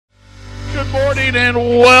Morning and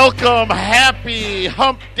welcome. Happy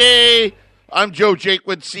Hump Day. I'm Joe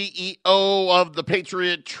Jaquin, CEO of the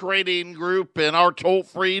Patriot Trading Group, and our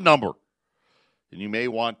toll-free number. And you may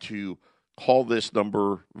want to call this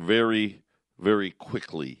number very, very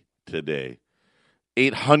quickly today.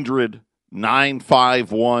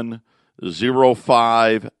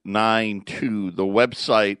 800-951-0592. The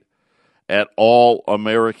website at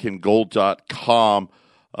allamericangold.com.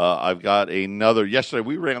 I've got another. Yesterday,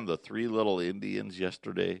 we ran the Three Little Indians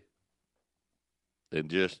yesterday and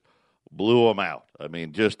just blew them out. I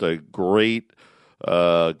mean, just a great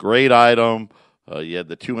item. You had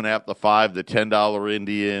the 2.5, the 5, the $10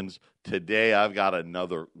 Indians. Today, I've got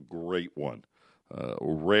another great one.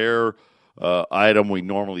 Rare item we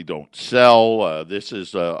normally don't sell. This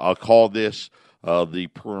is, I'll call this the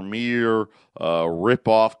premier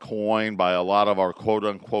rip-off coin by a lot of our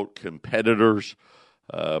quote-unquote competitors.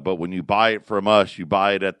 But when you buy it from us, you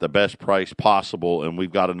buy it at the best price possible, and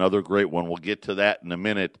we've got another great one. We'll get to that in a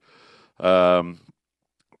minute. I'm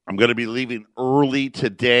going to be leaving early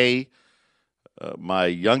today. My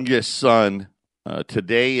youngest son,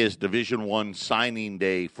 today is Division I signing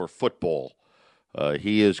day for football.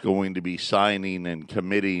 He is going to be signing and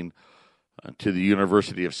committing to the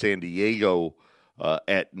University of San Diego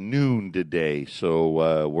at noon today.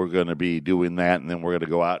 So we're going to be doing that, and then we're going to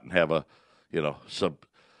go out and have some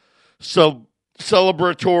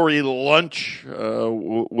celebratory lunch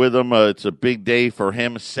with him. It's a big day for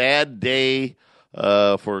him. Sad day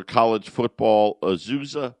for college football.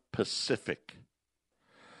 Azusa Pacific,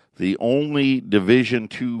 the only Division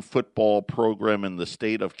II football program in the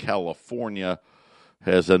state of California,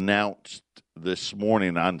 has announced this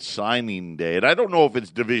morning on signing day, and I don't know if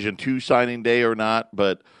it's Division II signing day or not,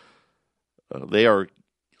 but they are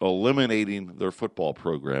eliminating their football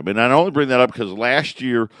program. And I only bring that up because last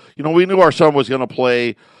year, we knew our son was going to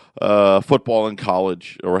play football in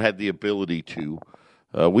college or had the ability to.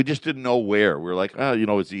 We just didn't know where. We were like,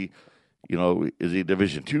 is he a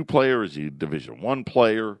Division II player? Is he a Division I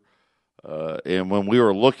player? And when we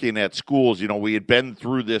were looking at schools, we had been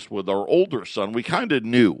through this with our older son. We kind of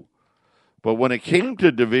knew. But when it came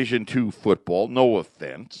to Division II football, no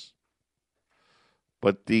offense,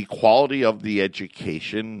 but the quality of the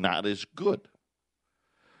education, not as good.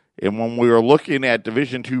 And when we were looking at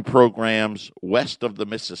Division II programs west of the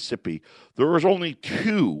Mississippi, there was only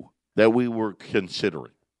two that we were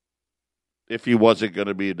considering if he wasn't going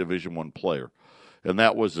to be a Division I player. And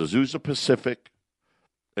that was Azusa Pacific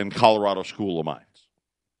and Colorado School of Mines.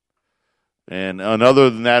 And other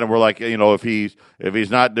than that, and we're like, if he's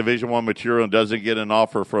not Division I material and doesn't get an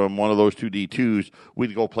offer from one of those two D2s,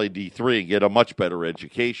 we'd go play D3 and get a much better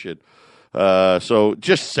education. So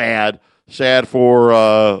just sad for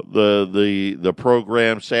the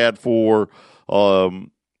program, sad for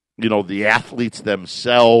the athletes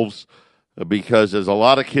themselves, because as a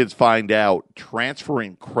lot of kids find out,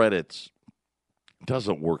 transferring credits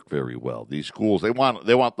doesn't work very well. These schools, they want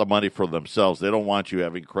the money for themselves. They don't want you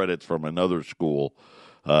having credits from another school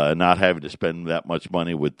and not having to spend that much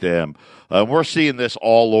money with them. We're seeing this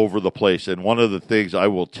all over the place. And one of the things I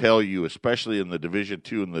will tell you, especially in the Division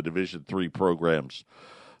II and the Division III programs,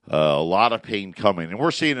 a lot of pain coming. And we're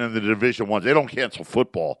seeing it in the Division I. They don't cancel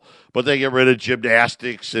football, but they get rid of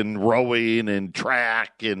gymnastics and rowing and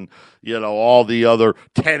track and, all the other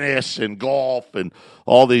tennis and golf and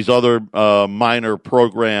all these other minor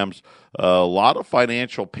programs. A lot of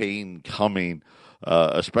financial pain coming,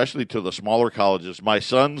 especially to the smaller colleges. My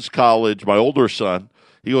son's college, my older son,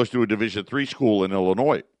 he goes to a Division III school in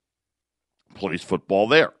Illinois, plays football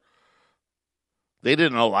there. They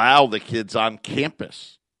didn't allow the kids on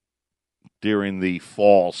campus during the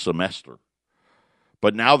fall semester.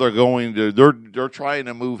 But now they're trying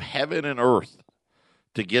to move heaven and earth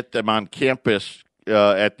to get them on campus.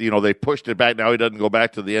 They pushed it back. Now he doesn't go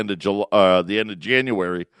back to the end of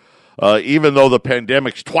January, even though the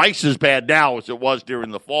pandemic's twice as bad now as it was during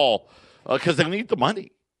the fall, because they need the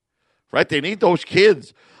money, right? They need those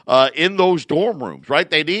kids in those dorm rooms, right?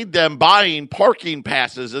 They need them buying parking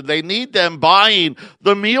passes, and they need them buying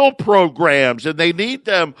the meal programs, and they need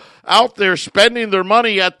them out there spending their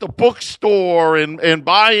money at the bookstore and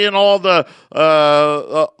buying all the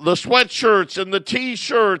sweatshirts and the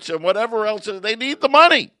T-shirts and whatever else. They need the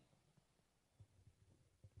money.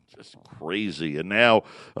 Just crazy. And now,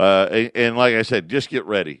 and like I said, just get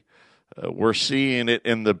ready. We're seeing it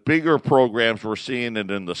in the bigger programs. We're seeing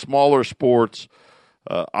it in the smaller sports.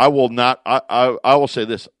 I will say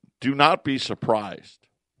this: do not be surprised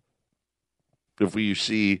if you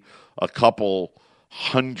see a couple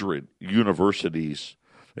hundred universities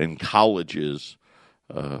and colleges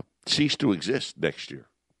cease to exist next year.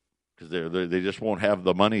 because they just won't have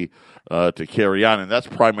the money to carry on, and that's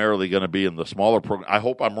primarily going to be in the smaller program. I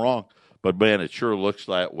hope I'm wrong, but man, it sure looks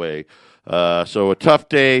that way. So a tough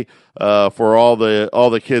day for all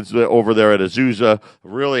the kids over there at Azusa.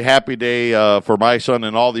 Really happy day for my son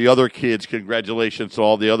and all the other kids. Congratulations to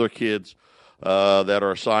all the other kids that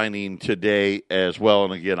are signing today as well.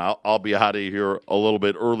 And again, I'll be out of here a little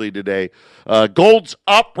bit early today. Gold's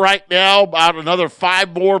up right now, about another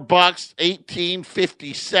 $5 more,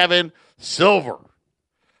 $18.57. Silver.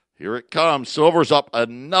 Here it comes. Silver's up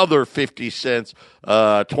another 50 cents,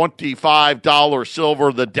 $25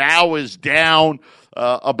 silver. The Dow is down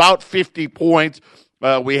about 50 points.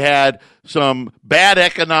 We had some bad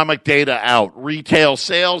economic data out. Retail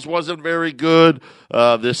sales wasn't very good.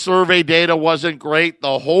 The survey data wasn't great.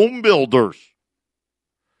 The home builders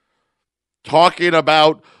talking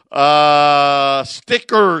about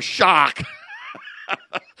sticker shock.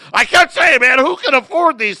 I kept saying, man, who can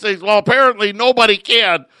afford these things? Well, apparently nobody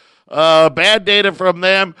can. Bad data from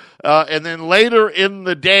them. And then later in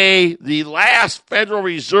the day, the last Federal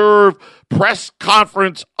Reserve press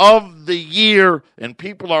conference of the year, and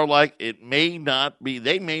people are like, they may not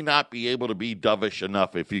be able to be dovish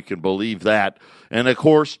enough, if you can believe that. And of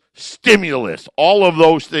course, stimulus, all of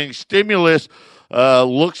those things, stimulus,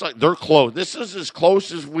 looks like they're close. This is as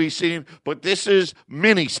close as we've seen, but this is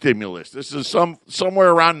mini stimulus. This is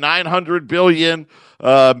somewhere around $900 billion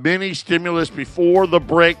mini stimulus before the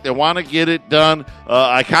break. They want to get it done.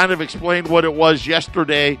 I kind of explained what it was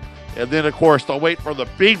yesterday, and then of course they'll wait for the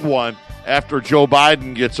big one after Joe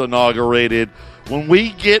Biden gets inaugurated. When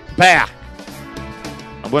we get back,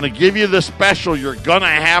 I'm going to give you the special. You're going to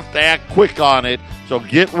have to act quick on it, so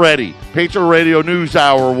get ready. Patriot Radio News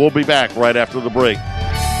Hour. We'll be back right after the break.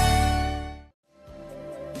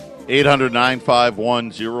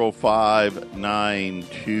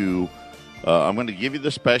 800-951-0592. I'm going to give you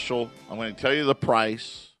the special. I'm going to tell you the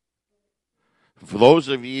price. For those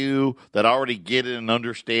of you that already get it and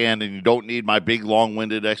understand and you don't need my big,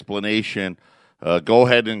 long-winded explanation, go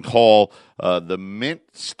ahead and call the Mint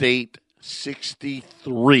State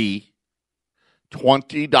 63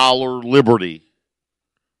 $20 Liberty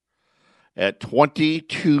at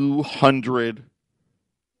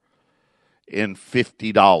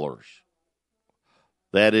 $2,250.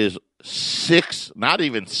 That is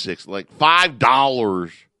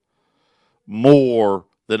 $5 more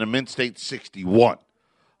than a Mint State 61.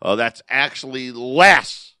 That's actually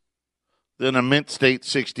less than a Mint State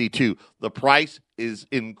 62. The price is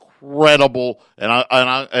incredible, and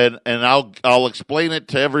I'll explain it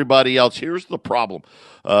to everybody else. Here's the problem: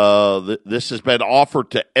 this has been offered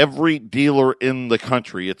to every dealer in the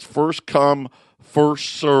country. It's first come,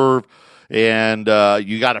 first serve, and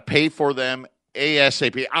you got to pay for them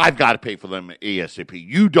ASAP. I've got to pay for them ASAP.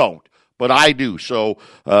 You don't, but I do. So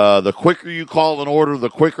the quicker you call an order, the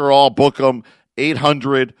quicker I'll book them.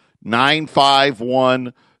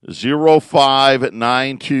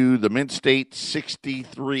 800-951-0592. The Mint State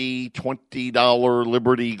 63 $20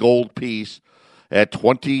 Liberty gold piece at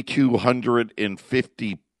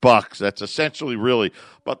 $2,250. That's essentially really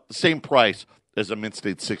about the same price as a Mint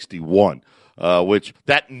State 61, which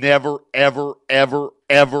that never, ever, ever,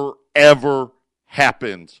 ever, ever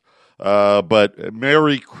happens. But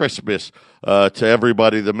Merry Christmas to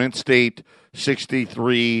everybody. The Mint State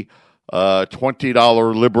 63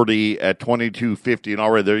 $20 Liberty at $2,250. And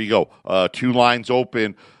already there you go. Two lines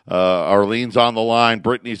open. Arlene's on the line.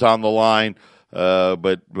 Brittany's on the line.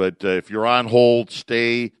 But if you're on hold,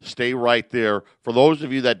 stay right there. For those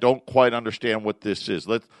of you that don't quite understand what this is,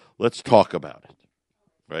 let's talk about it.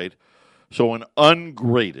 Right? So an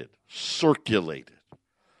ungraded, circulated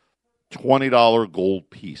 $20 gold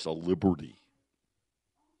piece, a Liberty.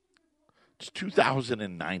 It's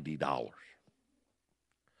 $2,090.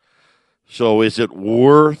 So is it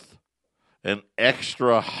worth an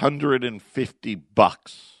extra $150,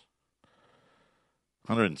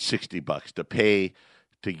 $160 to pay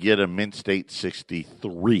to get a Mint State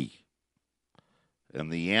 63? And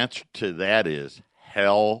the answer to that is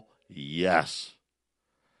hell yes.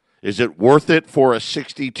 Is it worth it for a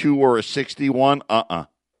 62 or a 61?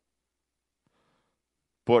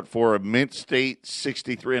 But for a Mint State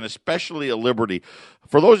 63, and especially a Liberty,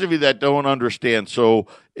 for those of you that don't understand, so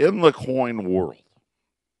in the coin world,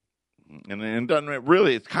 and doesn't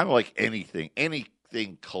really, it's kind of like anything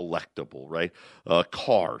collectible, right?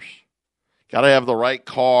 Cars. Got to have the right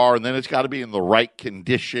car, and then it's got to be in the right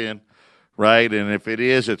condition, right? And if it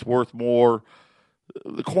is, it's worth more.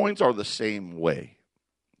 The coins are the same way.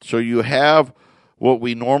 So you have what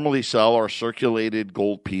we normally sell are circulated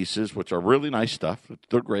gold pieces, which are really nice stuff.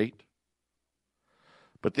 They're great.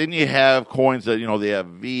 But then you have coins that, they have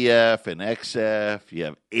VF and XF. You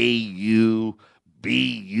have AU,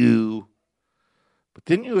 BU. But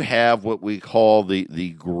then you have what we call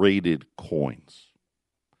the graded coins.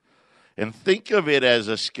 And think of it as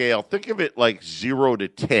a scale. Think of it like 0 to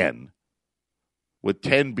 10, with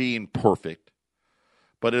 10 being perfect.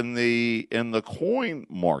 But in the coin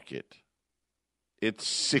market, it's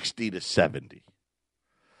 60 to 70.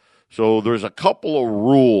 So there's a couple of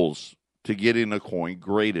rules to getting a coin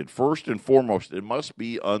graded. First and foremost, it must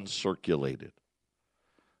be uncirculated.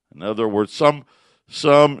 In other words, some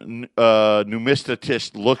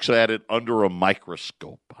numismatist looks at it under a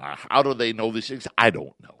microscope. How do they know these things? I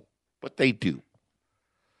don't know, but they do.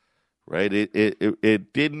 Right? It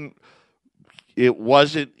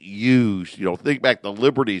wasn't used. Think back, the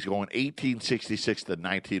Liberties going 1866 to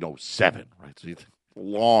 1907. Right? So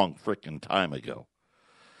long freaking time ago.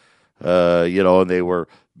 And they were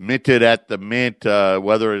minted at the mint,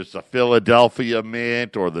 whether it's the Philadelphia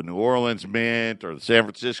Mint or the New Orleans Mint or the San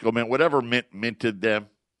Francisco Mint, whatever mint minted them.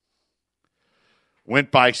 Went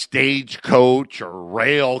by stagecoach or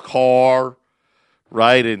rail car,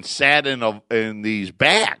 right, and sat in these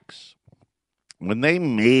bags. When they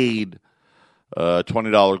made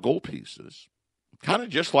 $20 gold pieces, kind of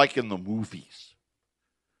just like in the movies.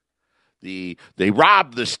 They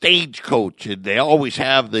rob the stagecoach, and they always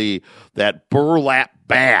have that burlap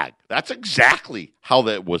bag. That's exactly how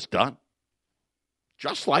that was done.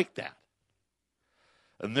 Just like that.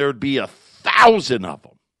 And there'd be 1,000 of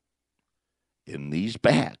them in these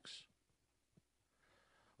bags.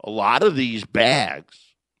 A lot of these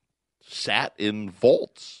bags sat in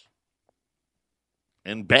vaults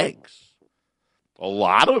and banks. A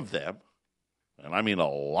lot of them, and I mean a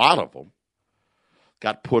lot of them,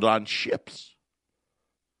 got put on ships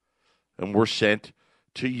and were sent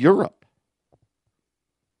to Europe.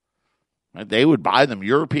 And they would buy them.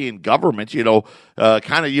 European governments, you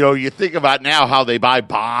think about now how they buy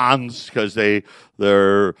bonds because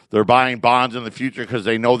they're buying bonds in the future because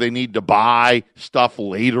they know they need to buy stuff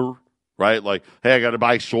later, right? Like, hey, I got to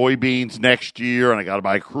buy soybeans next year, and I got to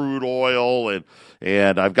buy crude oil,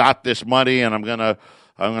 and I've got this money, and I'm gonna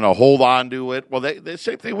hold on to it. Well, the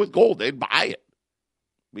same thing with gold. They'd buy it.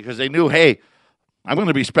 Because they knew, hey, I'm going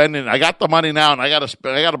to be spending. I got the money now, and I got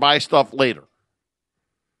to buy stuff later.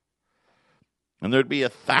 And there'd be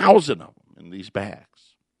 1,000 of them in these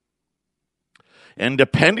bags. And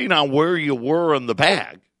depending on where you were in the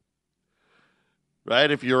bag, right?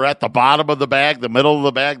 If you're at the bottom of the bag, the middle of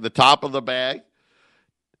the bag, the top of the bag,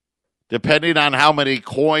 depending on how many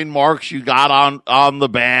coin marks you got on the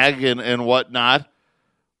bag and whatnot,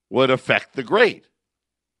 would affect the grade.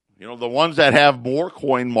 The ones that have more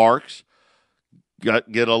coin marks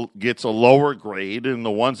gets a lower grade, and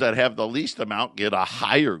the ones that have the least amount get a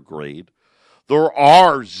higher grade. There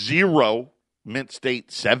are 0 Mint State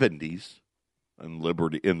 70s in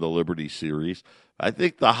the Liberty series. I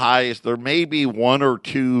think the highest, there may be 1 or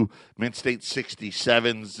 2 Mint State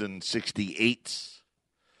 67s and 68s,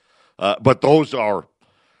 but those are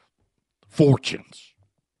fortunes,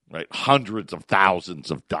 right? Hundreds of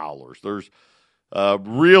thousands of dollars. There's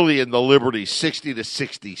really in the Liberty, 60 to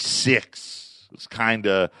 66 is kind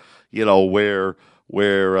of, where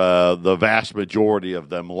the vast majority of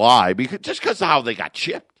them lie, because of how they got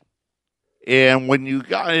chipped. And when you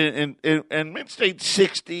got in Mint State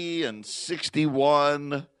 60 and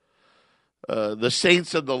 61, the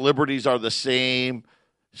Saints and the Liberties are the same.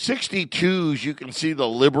 62s, you can see the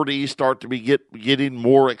Liberties start to be getting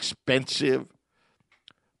more expensive.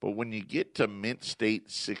 But when you get to Mint State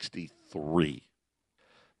 63,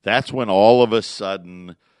 that's when all of a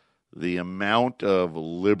sudden the amount of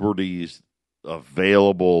Liberties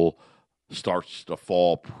available starts to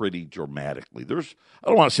fall pretty dramatically. I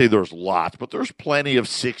don't want to say there's lots, but there's plenty of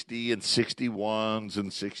 60 and 61s and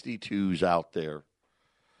 62s out there.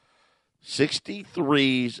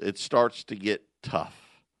 63s, it starts to get tough.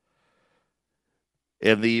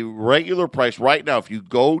 And the regular price right now, if you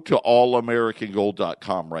go to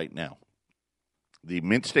allamericangold.com right now, the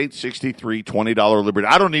Mint State 63 $20 Liberty.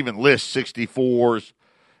 I don't even list 64s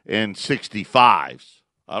and 65s.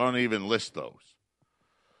 I don't even list those.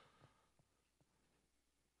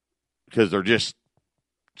 Because they're just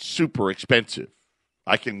super expensive.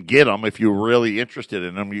 I can get them if you're really interested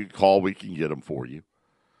in them. You call, we can get them for you.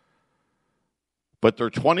 But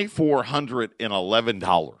they're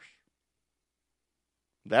 $2,411.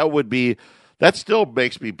 That still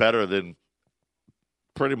makes me better than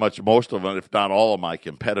pretty much most of them, if not all of my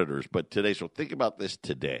competitors. But today, so think about this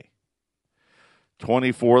today.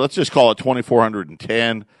 24, let's just call it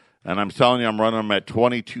 2,410, and I'm telling you, I'm running them at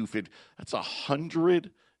 2,250. That's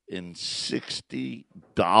 $150 a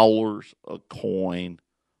coin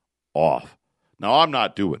off. Now, I'm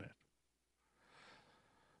not doing it.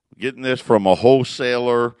 Getting this from a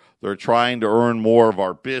wholesaler. They're trying to earn more of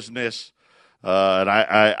our business. And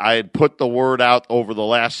I had put the word out over the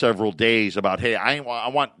last several days about, hey, I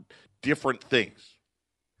want different things.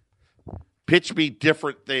 Pitch me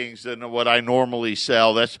different things than what I normally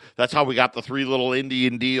sell. That's how we got the 3 little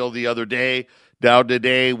Indian deal the other day. Now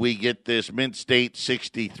today we get this Mint State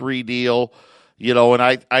 63 deal. And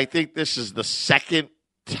I think this is the second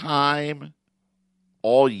time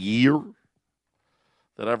all year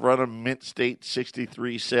that I've run a Mint State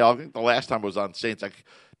 63 sale. I think the last time was on Saints.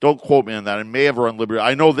 Don't quote me on that. I may have run Liberty.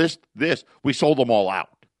 I know this, we sold them all out.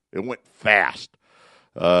 It went fast.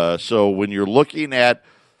 So when you're looking at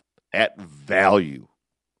value,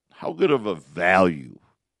 how good of a value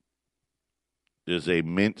is a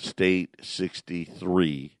Mint State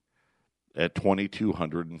 63 at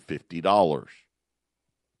 $2,250?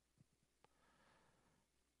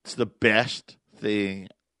 It's the best thing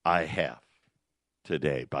I have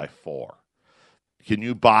today by far. Can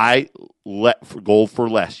you buy gold for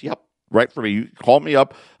less? Yep, right for me. You call me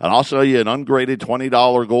up, and I'll sell you an ungraded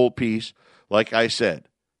 $20 gold piece, like I said,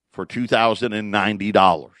 for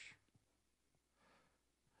 $2,090.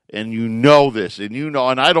 And you know this, and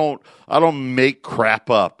I don't make crap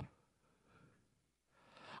up.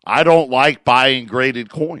 I don't like buying graded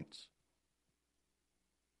coins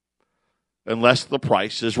unless the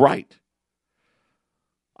price is right.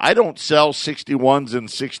 I don't sell 61s and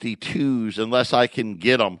 62s unless I can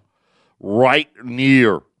get them right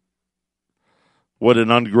near what an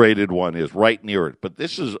ungraded one is, right near it. But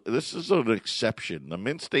this is an exception. The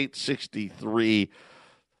Mint State 63,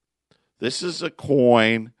 this is a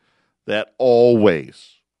coin that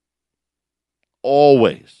always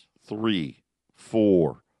 3,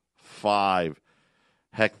 4, 5.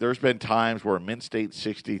 Heck, there's been times where a Mint State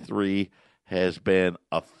 63 has been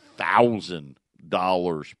 $1,000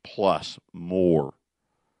 plus more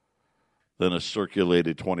than a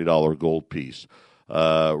circulated $20 gold piece.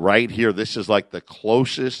 Right here, this is like the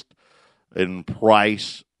closest in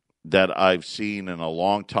price that I've seen in a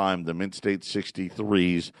long time, the Mint State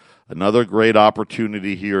 63s. Another great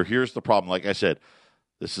opportunity here. Here's the problem. Like I said,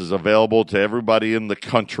 this is available to everybody in the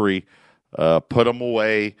country. Put them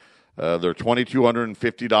away. They're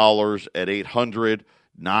 $2,250 at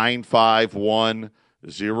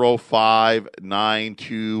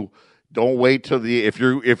 800-951-0592. Don't wait till if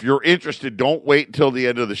you're interested, don't wait until the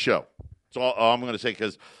end of the show. That's all I'm going to say,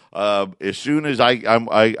 because as soon as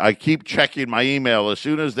I keep checking my email, as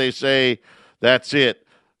soon as they say that's it,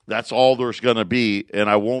 that's all there's going to be, and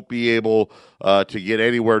I won't be able to get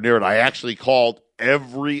anywhere near it. I actually called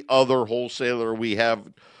every other wholesaler we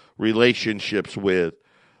have relationships with,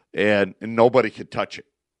 and nobody could touch it.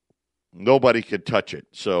 Nobody could touch it.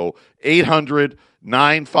 So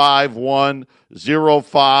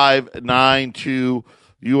 800-951-0592.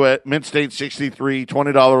 You at Mint State 63,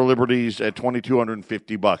 $20 Liberties at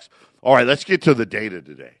 $2,250. All right, let's get to the data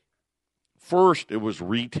today. First, it was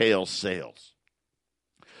retail sales.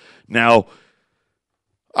 Now,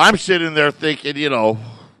 I'm sitting there thinking,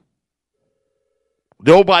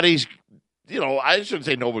 nobody's, I shouldn't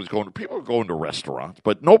say nobody's going to, people are going to restaurants,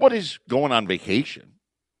 but nobody's going on vacation.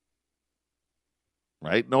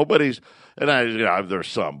 Right? Nobody's, and there's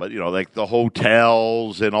some, but, like the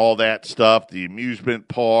hotels and all that stuff, the amusement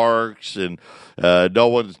parks, and no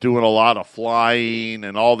one's doing a lot of flying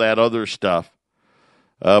and all that other stuff.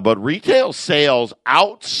 But retail sales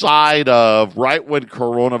outside of right when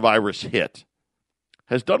coronavirus hit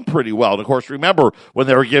has done pretty well. And, of course, remember when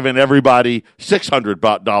they were giving everybody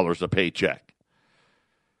 $600 a paycheck.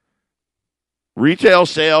 Retail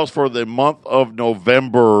sales for the month of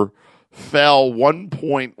November fell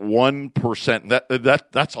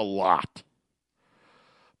 1.1%. That's a lot.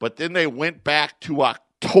 But then they went back to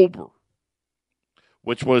October,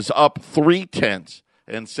 which was up 0.3%,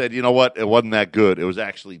 and said, you know what, it wasn't that good. It was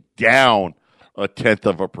actually down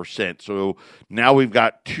 0.1%. So now we've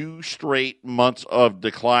got 2 straight months of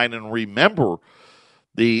decline. And remember,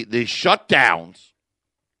 the shutdowns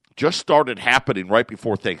just started happening right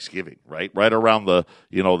before Thanksgiving, right around the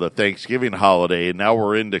Thanksgiving holiday, and now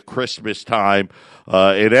we're into Christmas time.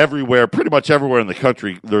 And everywhere, pretty much everywhere in the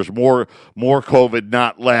country, there's more COVID,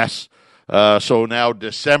 not less. So now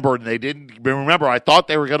December, and they didn't remember. I thought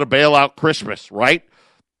they were going to bail out Christmas, right?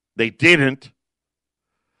 They didn't.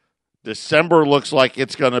 December looks like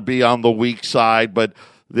it's going to be on the weak side, but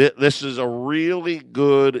this is a really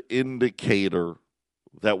good indicator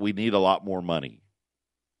that we need a lot more money.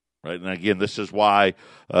 Right, and again, this is why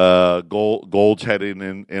gold's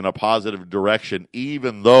heading in a positive direction,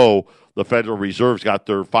 even though the Federal Reserve's got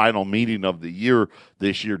their final meeting of the year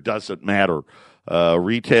this year. Doesn't matter.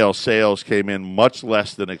 Retail sales came in much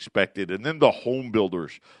less than expected, and then the home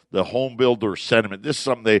builders sentiment. This is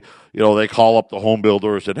something they call up the home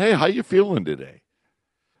builders and, hey, how you feeling today?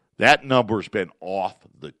 That number's been off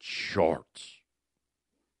the charts.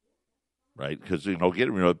 Right, because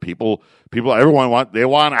people, everyone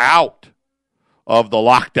want out of the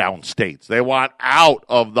lockdown states. They want out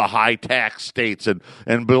of the high tax states, and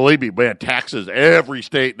believe me, man, taxes. Every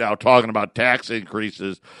state now talking about tax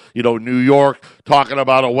increases. New York talking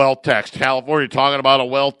about a wealth tax, California talking about a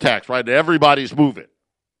wealth tax. Right, everybody's moving.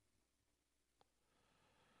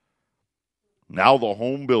 Now the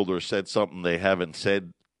home builders said something they haven't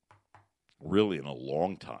said really in a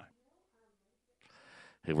long time.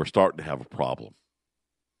 Hey, we're starting to have a problem.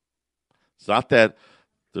 It's not that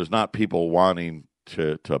there's not people wanting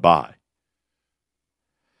to buy.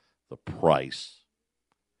 The price,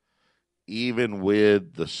 even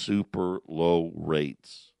with the super low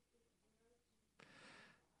rates,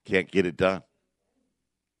 can't get it done.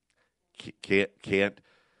 Can't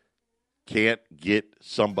get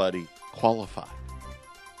somebody qualified.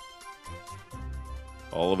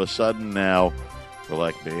 All of a sudden now, we're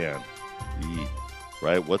like, man,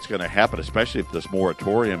 right? What's going to happen, especially if this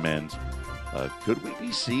moratorium ends? Could we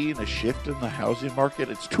be seeing a shift in the housing market?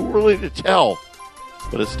 It's too early to tell,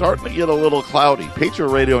 but it's starting to get a little cloudy. Patriot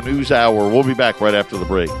Radio News Hour. We'll be back right after the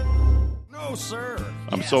break. No, sir.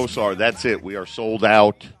 I'm so sorry. That's it. We are sold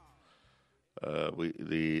out.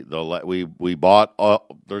 We bought.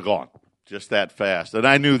 They're gone just that fast, and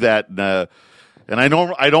I knew that. And I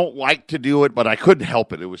know I don't like to do it, but I couldn't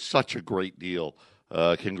help it. It was such a great deal.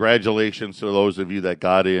 Congratulations to those of you that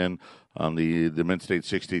got in on the Mid-State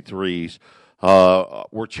 63s.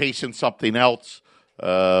 We're chasing something else,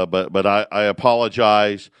 but I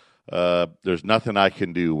apologize. There's nothing I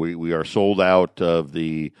can do. We are sold out of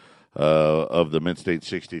the Mid-State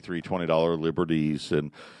 63 $20 Liberties,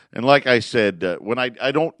 and like I said, when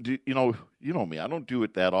I don't do, you know me, I don't do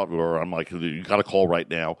it that often. Or I'm like, you got to call right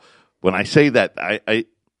now. When I say that, I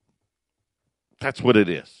that's what it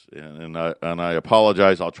is, and I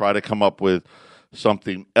apologize. I'll try to come up with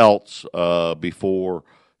something else before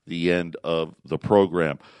the end of the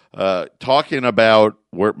program. Talking about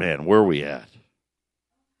where are we at?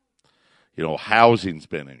 Housing's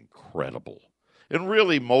been incredible, and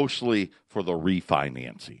really mostly for the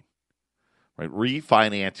refinancing. Right,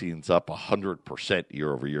 refinancing's up 100%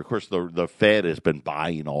 year over year. Of course, the Fed has been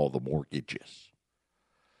buying all the mortgages,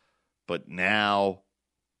 but now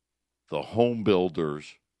the home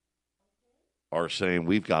builders are saying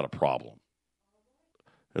we've got a problem.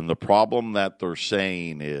 And the problem that they're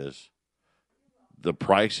saying is the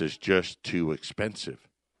price is just too expensive.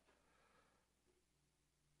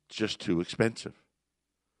 It's just too expensive.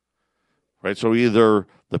 Right? So either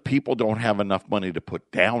the people don't have enough money to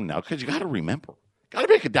put down now, because you got to remember, got to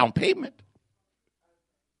make a down payment.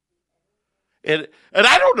 And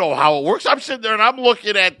I don't know how it works. I'm sitting there and I'm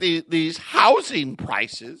looking at these housing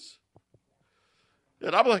prices.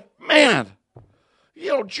 And I'm like, man,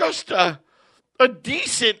 just a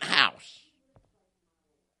decent house,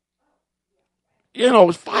 is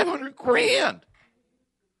 $500,000.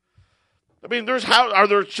 I mean, are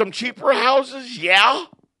there some cheaper houses? Yeah.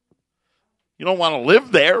 You don't want to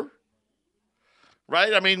live there,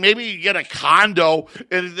 right? I mean, maybe you get a condo,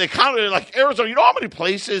 and the condo, like Arizona, you know how many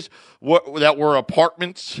places that were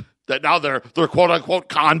apartments that now they're quote unquote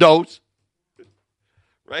condos,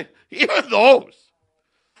 right? Even those.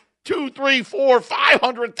 2, 3, 4,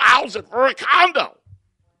 500,000 for a condo.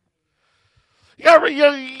 Where are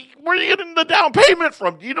you getting the down payment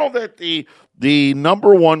from? Do you know that the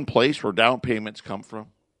number one place where down payments come from?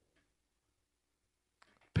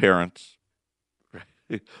 Parents.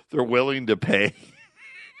 Right? They're willing to pay.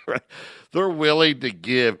 Right? They're willing to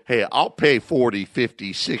give. Hey, I'll pay 40,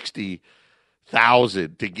 50,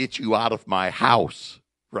 60,000 to get you out of my house.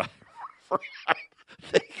 Right? Right?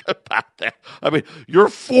 Think about that. I mean, you're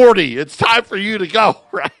 40. It's time for you to go,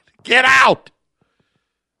 right? Get out.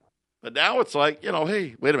 But now it's like,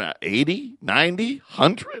 hey, wait a minute, 80, 90,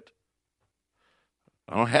 100?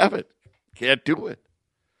 I don't have it. Can't do it.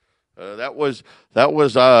 That was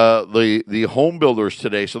the home builders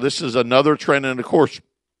today. So this is another trend. And, of course,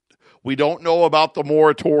 we don't know about the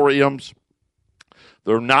moratoriums.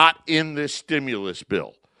 They're not in this stimulus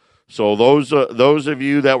bill. So those of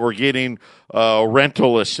you that were getting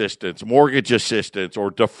rental assistance, mortgage assistance, or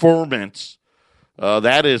deferments,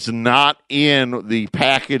 that is not in the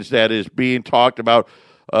package that is being talked about.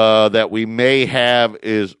 that we may have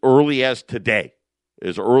as early as today.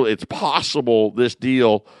 It's possible this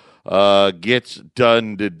deal gets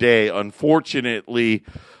done today. Unfortunately,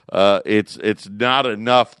 it's not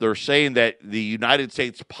enough. They're saying that the United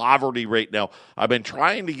States poverty rate now, I've been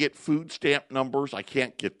trying to get food stamp numbers. I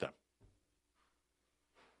can't get them.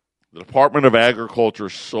 The Department of Agriculture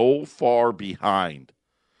is so far behind.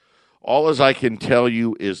 All as I can tell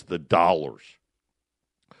you is the dollars.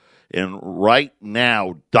 And right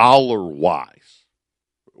now, dollar-wise,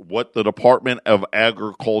 what the Department of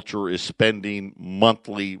Agriculture is spending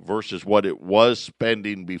monthly versus what it was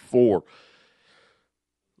spending before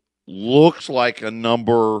looks like a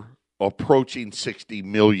number approaching 60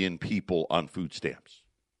 million people on food stamps.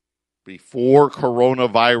 Before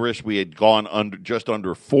coronavirus, we had gone just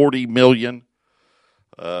under 40 million.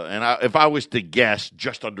 If I was to guess,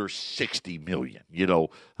 just under 60 million,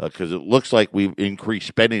 because it looks like we've increased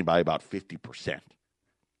spending by about 50%.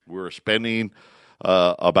 We're spending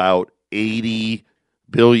about 80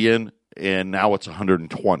 billion, and now it's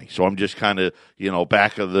 120. So I'm just kind of,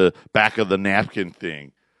 back of the napkin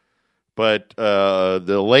thing. But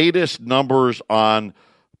the latest numbers on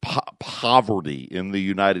poverty in the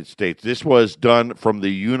United States. This was done from the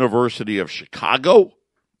University of Chicago.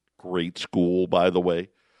 Great school, by the way.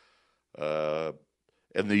 And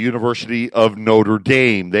the University of Notre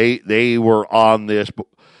Dame. They were on this,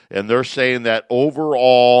 and they're saying that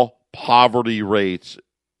overall poverty rates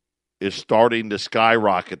is starting to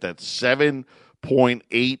skyrocket. That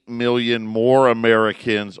 7.8 million more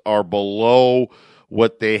Americans are below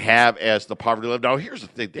what they have as the poverty level. Now, here's the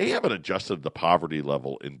thing. They haven't adjusted the poverty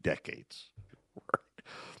level in decades.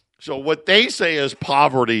 So what they say is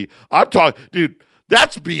poverty, I'm talking, dude,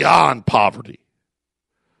 that's beyond poverty.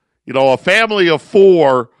 A family of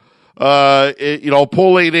four,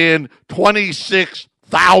 pulling in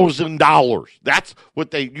 $26,000. That's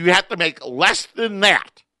what you have to make less than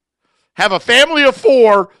that. Have a family of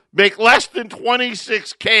four make less than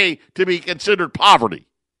 $26K to be considered poverty.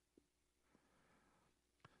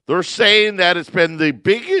 They're saying that it's been the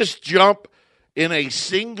biggest jump in a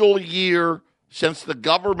single year since the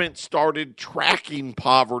government started tracking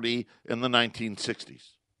poverty in the 1960s.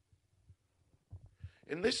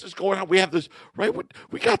 And this is going on. We have this, right?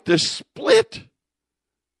 We got this split,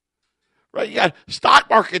 right? You got stock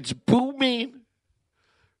markets booming,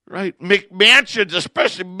 right? McMansions,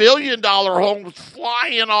 especially $1 million homes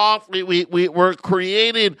flying off. We're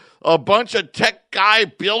creating a bunch of tech guy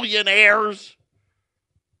billionaires.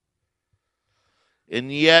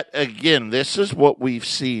 And yet, again, this is what we've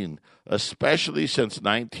seen, especially since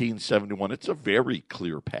 1971. It's a very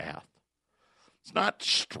clear path. It's not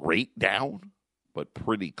straight down, but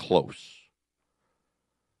pretty close.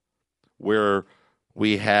 Where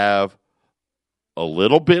we have a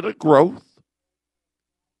little bit of growth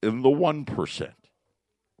in the 1%.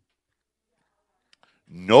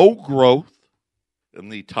 No growth in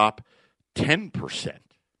the top 10%.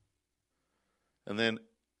 And then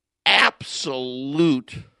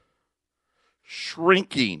absolute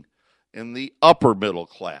shrinking in the upper middle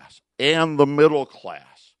class and the middle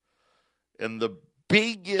class. And the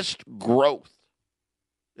biggest growth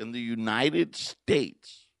in the United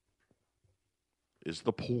States is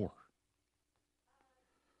the poor.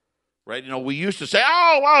 Right? We used to say,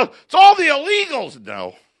 oh, well, it's all the illegals.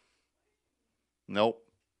 No. Nope.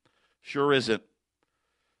 Sure isn't.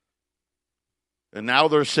 And now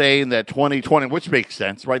they're saying that 2020, which makes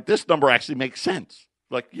sense, right? This number actually makes sense.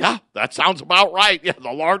 Like, yeah, that sounds about right. Yeah,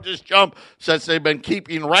 the largest jump since they've been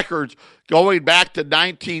keeping records going back to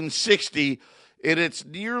 1960, and it's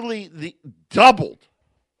nearly doubled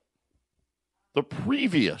the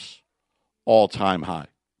previous all-time high.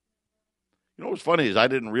 What's funny is I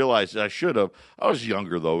didn't realize, I should have. I was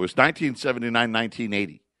younger, though. It was 1979,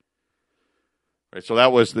 1980. Right, so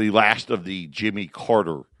that was the last of the Jimmy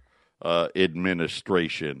Carter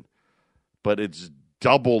administration, but it's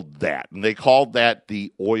doubled that, and they called that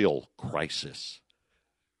the oil crisis.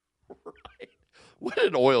 Right? What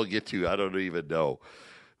did oil get to? I don't even know.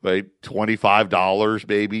 Right, $25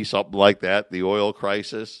 maybe, something like that. The oil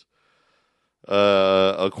crisis,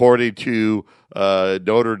 according to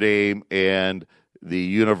Notre Dame and the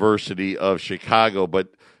University of Chicago.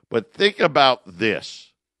 But think about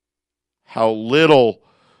this: how little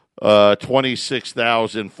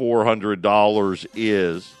 $26,400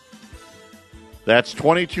 is. That's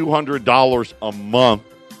 $2,200 a month.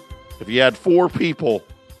 If you had four people,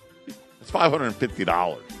 it's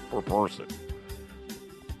 $550 per person.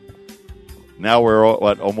 Now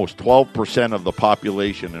we're at almost 12% of the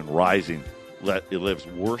population and rising. It lives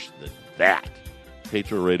worse than that.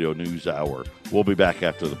 Patriot Radio News Hour. We'll be back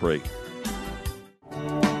after the break.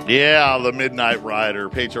 Yeah, the Midnight Rider,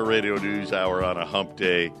 Patriot Radio News Hour on a hump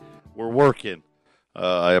day. We're working.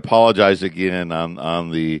 I apologize again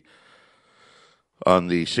on the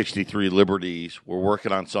 63 Liberties. We're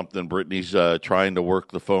working on something. Brittany's trying to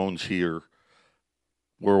work the phones here.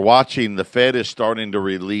 We're watching. The Fed is starting to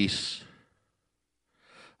release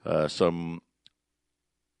some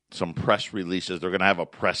press releases. They're going to have a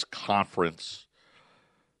press conference,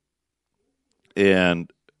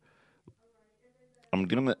 and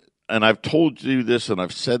and I've told you this, and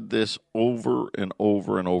I've said this over and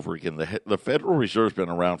over and over again. The Federal Reserve's been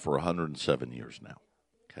around for 107 years now.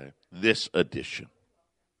 Okay, this edition,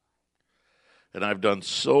 and I've done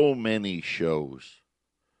so many shows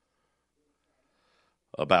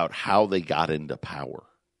about how they got into power.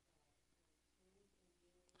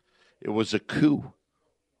 It was a coup.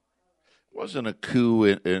 It wasn't a coup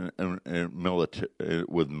in military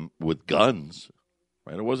with guns,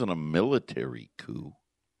 right? It wasn't a military coup.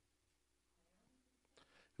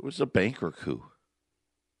 It was a banker coup.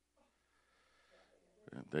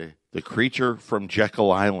 The creature from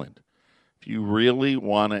Jekyll Island. If you really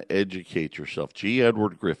want to educate yourself, G.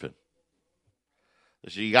 Edward Griffin.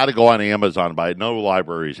 So you got to go on Amazon and buy it. No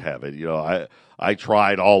libraries have it. You know, I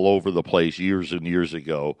tried all over the place years and years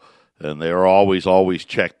ago, and they are always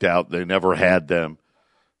checked out. They never had them.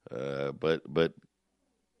 But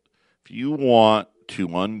if you want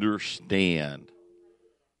to understand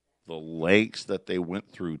the lengths that they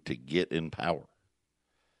went through to get in power,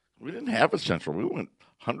 we didn't have a central. We went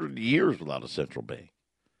 100 years without a central bank.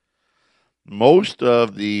 Most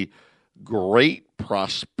of the great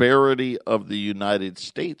prosperity of the United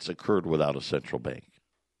States occurred without a central bank.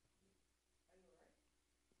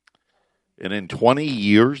 And in 20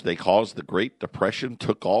 years, they caused the Great Depression,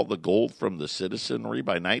 took all the gold from the citizenry.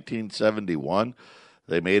 By 1971,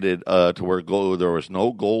 they made it to where there was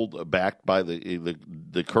no gold backed by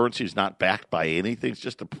the currency is not backed by anything. It's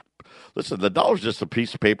just the dollar's just a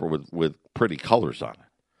piece of paper with pretty colors on it.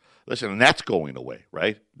 Listen, and that's going away,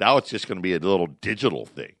 right? Now it's just going to be a little digital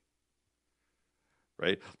thing.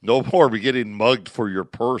 Right? No more be getting mugged for your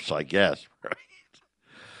purse, I guess. Right?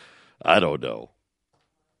 I don't know.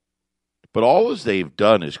 But all as they've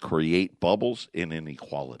done is create bubbles in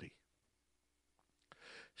inequality.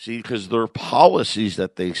 See, because their policies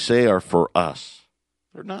that they say are for us,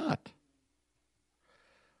 they're not.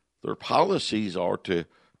 Their policies are to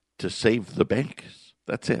save the banks.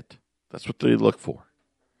 That's it. That's what they look for.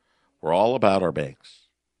 We're all about our banks.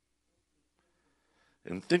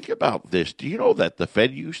 And think about this. Do you know that the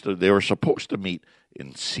Fed they were supposed to meet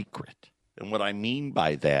in secret? And what I mean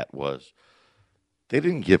by that was they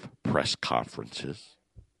didn't give press conferences.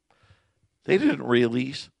 They didn't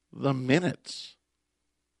release the minutes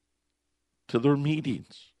to their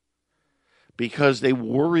meetings because they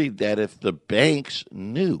worried that if the banks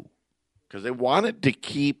knew, because they wanted to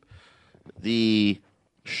keep the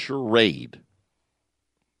charade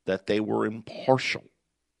that they were impartial,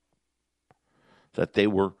 that they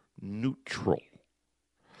were neutral,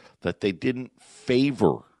 that they didn't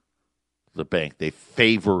favor the bank. They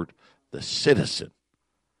favored the citizen.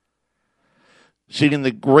 See, and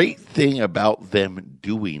the great thing about them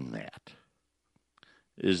doing that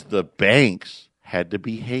is the banks had to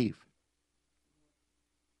behave.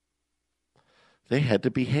 They had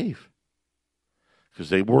to behave because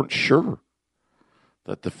they weren't sure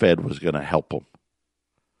that the Fed was going to help them.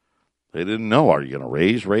 They didn't know, are you going to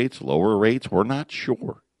raise rates, lower rates? We're not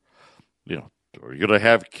sure. You know, are you going to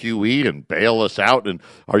have QE and bail us out? And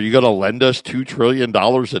are you going to lend us $2 trillion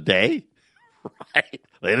a day? Right?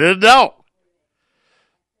 They didn't know.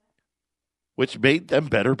 Which made them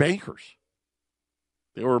better bankers.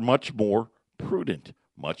 They were much more prudent,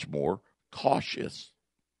 much more cautious.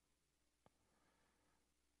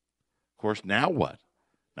 Of course, now what?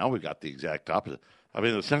 Now we've got the exact opposite. I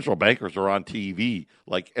mean, the central bankers are on TV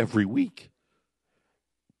like every week.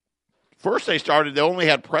 First they only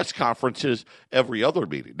had press conferences every other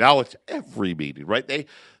meeting. Now it's every meeting, right?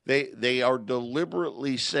 They are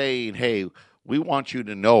deliberately saying, hey, we want you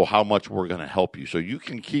to know how much we're going to help you so you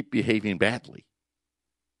can keep behaving badly.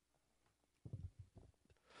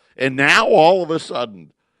 And now all of a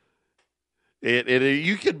sudden,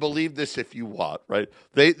 you can believe this if you want, right?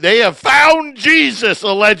 They have found Jesus,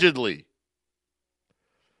 allegedly.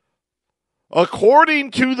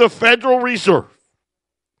 According to the Federal Reserve,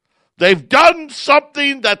 they've done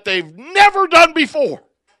something that they've never done before.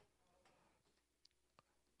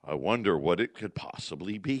 I wonder what it could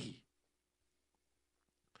possibly be.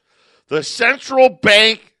 The central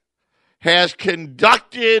bank has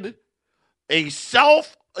conducted a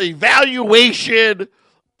self-evaluation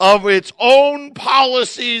of its own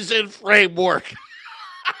policies and framework.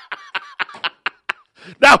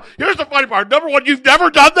 Now, here's the funny part. Number one, you've never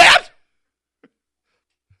done that?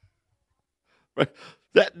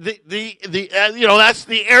 That that's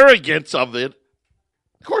the arrogance of it.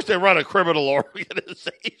 Of course, they run a criminal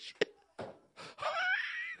organization.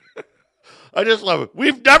 I just love it.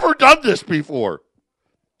 We've never done this before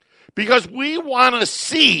because we want to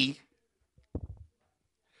see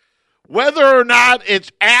whether or not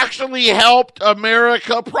it's actually helped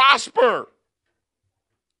America prosper.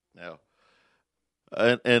 Now,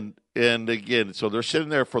 and again, so they're sitting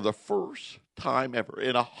there for the first time ever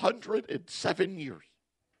in 107 years.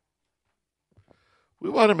 We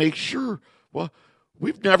want to make sure. Well,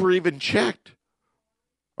 we've never even checked.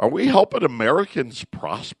 Are we helping Americans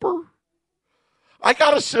prosper? I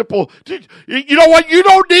got a simple. You know what? You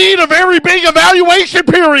don't need a very big evaluation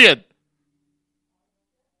period.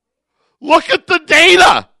 Look at the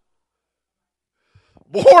data.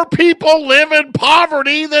 More people live in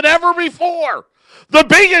poverty than ever before. The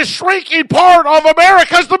biggest shrinking part of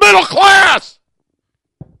America is the middle class.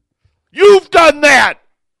 You've done that.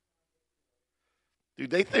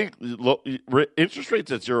 Dude, they think interest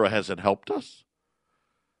rates at zero hasn't helped us.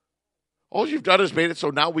 All you've done is made it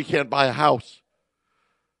so now we can't buy a house.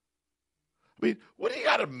 I mean, what do you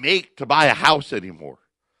got to make to buy a house anymore?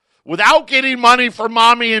 Without getting money from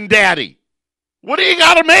mommy and daddy. What do you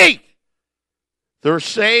got to make? They're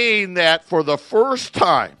saying that for the first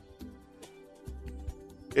time,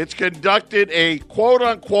 it's conducted a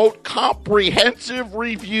quote-unquote comprehensive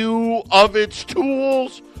review of its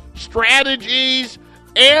tools, strategies,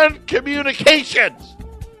 and communications.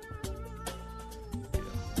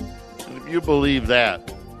 And if you believe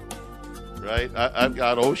that, right, I've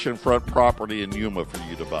got oceanfront property in Yuma for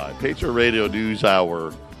you to buy. Patriot Radio News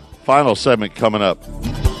Hour, final segment coming up.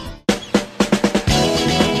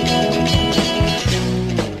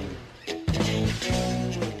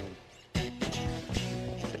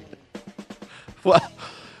 Well,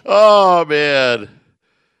 oh, man.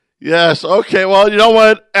 Yes, okay, well, you know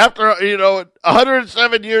what? After,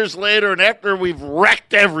 107 years later and after we've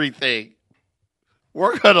wrecked everything,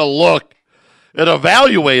 we're going to look and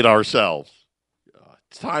evaluate ourselves.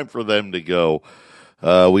 It's time for them to go.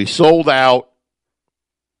 We sold out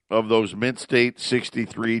of those Mint State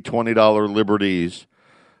 63 $20 Liberties.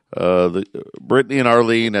 Brittany and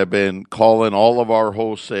Arlene have been calling all of our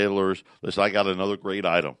wholesalers. Listen, I got another great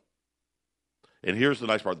item. And here's the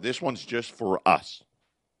nice part. This one's just for us.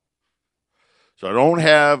 So I don't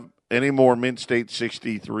have any more Mint State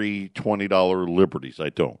 63 $20 Liberties. I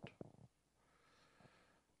don't.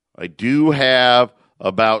 I do have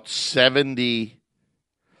about 70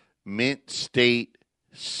 Mint State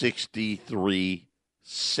 63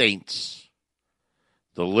 Saints.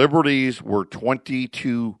 The Liberties were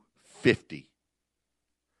 $22.50.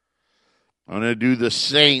 I'm going to do the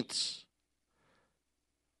Saints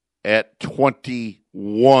at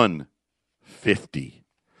 $21.50.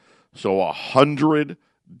 So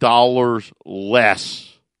 $100 less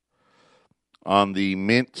on the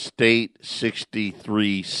Mint State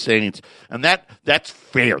 63 Saints. And that's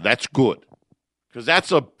fair. That's good. Because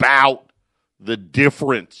that's about the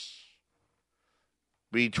difference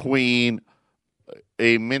between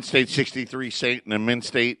a Mint State 63 Saint and a Mint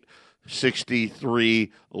State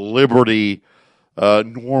 63 Liberty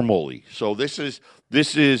normally. So this is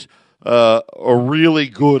a really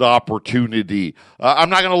good opportunity. I'm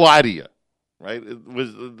not going to lie to you, right?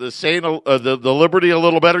 Was the Saint, the Liberty a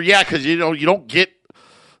little better? Yeah, because you don't get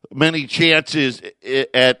many chances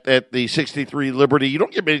at the 63 Liberty. You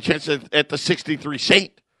don't get many chances at the 63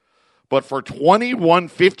 Saint. But for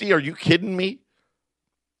 $21.50, are you kidding me?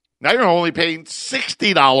 Now you're only paying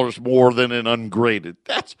 $60 more than an ungraded.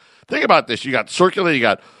 Think about this. You got circulating, you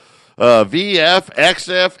got VF,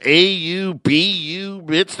 XF, AU, BU,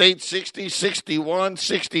 Mid-State 60, 61,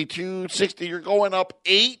 62, 60. You're going up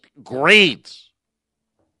 8 grades.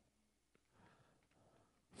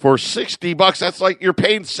 For $60, that's like you're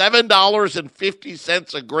paying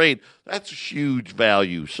 $7.50 a grade. That's a huge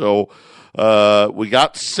value. So we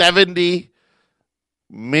got 70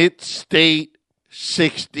 Mid-State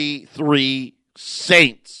 63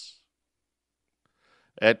 Saints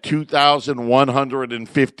at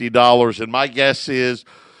 $2,150. And my guess is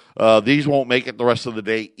these won't make it the rest of the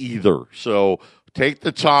day either. So take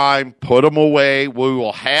the time, put them away. We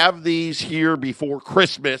will have these here before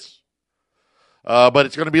Christmas. But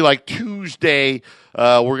it's going to be like Tuesday.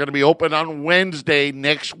 We're going to be open on Wednesday.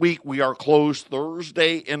 Next week, we are closed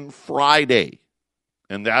Thursday and Friday.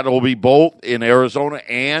 And that will be both in Arizona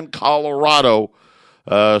and Colorado.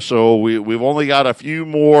 So we've only got a few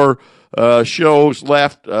more shows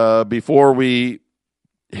left before we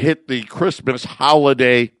hit the Christmas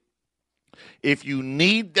holiday. If you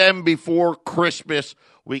need them before Christmas,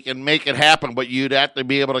 we can make it happen, but you'd have to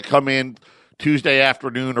be able to come in Tuesday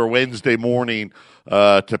afternoon or Wednesday morning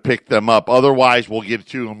to pick them up. Otherwise, we'll get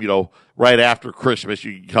to them, right after Christmas.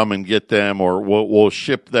 You can come and get them, or we'll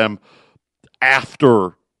ship them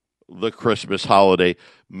after the Christmas holiday.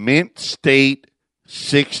 Mint State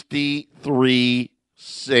 63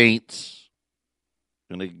 Saints.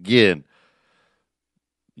 And again,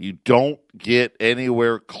 you don't get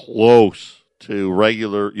anywhere close to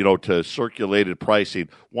regular, to circulated pricing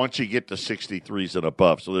once you get to 63s and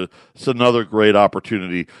above. So it's another great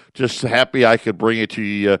opportunity. Just happy I could bring it to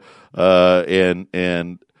you.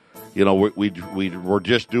 And we're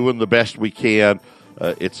just doing the best we can.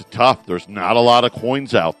 It's tough. There's not a lot of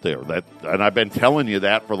coins out there. And I've been telling you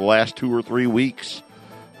that for the last 2 or 3 weeks.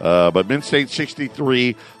 But Mint State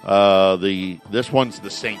 63, this one's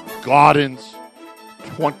the St. Gaudens,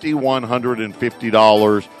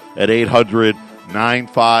 $2,150 at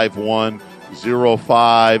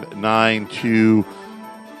 800-951-0592.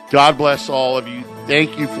 God bless all of you.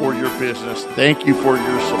 Thank you for your business. Thank you for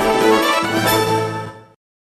your support.